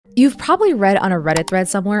You've probably read on a Reddit thread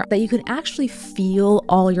somewhere that you can actually feel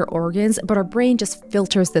all your organs, but our brain just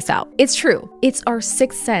filters this out. It's true. It's our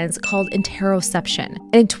sixth sense called interoception.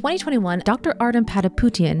 And in 2021, Dr. Ardem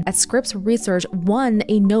Patapoutian at Scripps Research won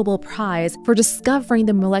a Nobel Prize for discovering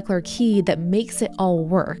the molecular key that makes it all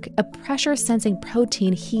work, a pressure-sensing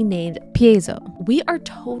protein he named Piezo. We are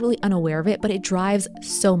totally unaware of it, but it drives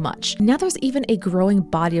so much. Now there's even a growing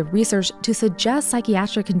body of research to suggest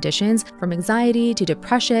psychiatric conditions from anxiety to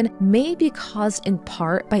depression may be caused in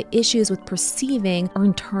part by issues with perceiving our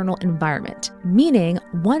internal environment. Meaning,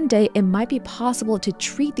 one day it might be possible to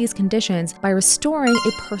treat these conditions by restoring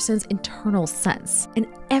a person's internal sense. And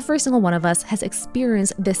every single one of us has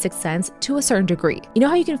experienced this sixth sense to a certain degree. You know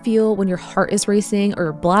how you can feel when your heart is racing or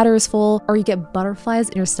your bladder is full, or you get butterflies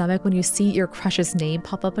in your stomach when you see your crush's name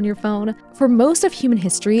pop up on your phone? For most of human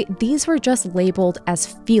history, these were just labeled as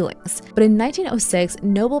feelings. But in 1906,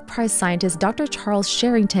 Nobel Prize scientist Dr. Charles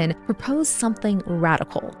Sherrington proposed something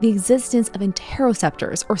radical: the existence of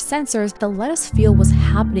interoceptors, or sensors that let us feel what's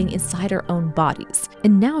happening inside our own bodies.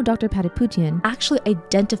 And now Dr. Patapoutian actually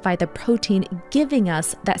identified the protein giving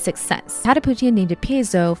us that sixth sense. Patapoutian named it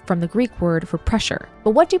piezo from the Greek word for pressure.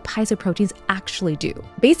 But what do piezo proteins actually do?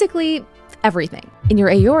 Basically, everything. In your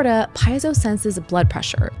aorta, piezo senses blood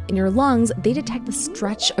pressure. In your lungs, they detect the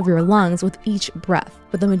stretch of your lungs with each breath.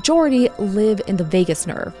 But the majority live in the vagus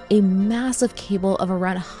nerve, a massive cable of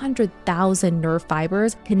around 100,000 nerve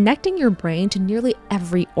fibers connecting your brain to nearly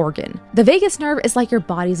every organ. The vagus nerve is like your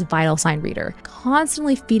body's vital sign reader,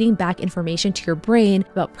 constantly feeding back information to your brain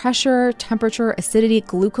about pressure, temperature, acidity,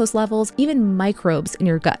 glucose levels, even microbes in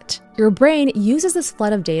your gut. Your brain uses this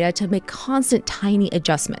flood of data to make constant tiny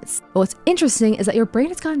adjustments. But what's interesting is that your brain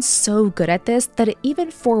has gotten so good at this that it even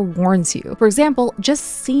forewarns you. For example, just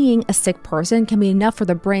seeing a sick person can be enough for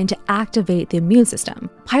the brain to activate the immune system.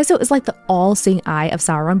 Piezo is like the all-seeing eye of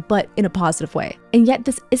Sauron, but in a positive way. And yet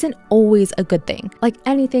this isn't always a good thing. Like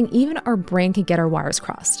anything, even our brain can get our wires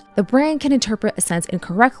crossed. The brain can interpret a sense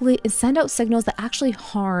incorrectly and send out signals that actually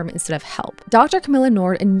harm instead of help. Dr. Camilla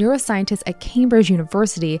Nord, a neuroscientist at Cambridge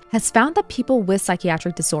University, has found that people with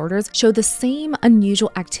psychiatric disorders show the same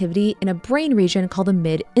unusual activity in a brain region called the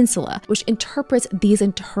mid-insula, which interprets these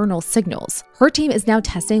internal signals. Her team is now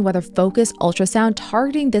testing whether focused ultrasound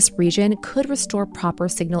targeting this region could restore proper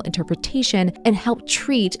signal interpretation and help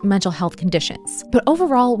treat mental health conditions. But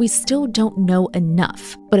overall, we still don't know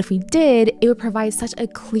enough. But if we did, it would provide such a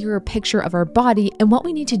clearer picture of our body and what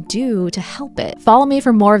we need to do to help it. Follow me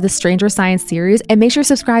for more of the Stranger Science series, and make sure to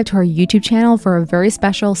subscribe to our YouTube channel for a very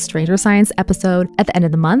special Stranger Science episode at the end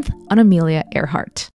of the month on Amelia Earhart.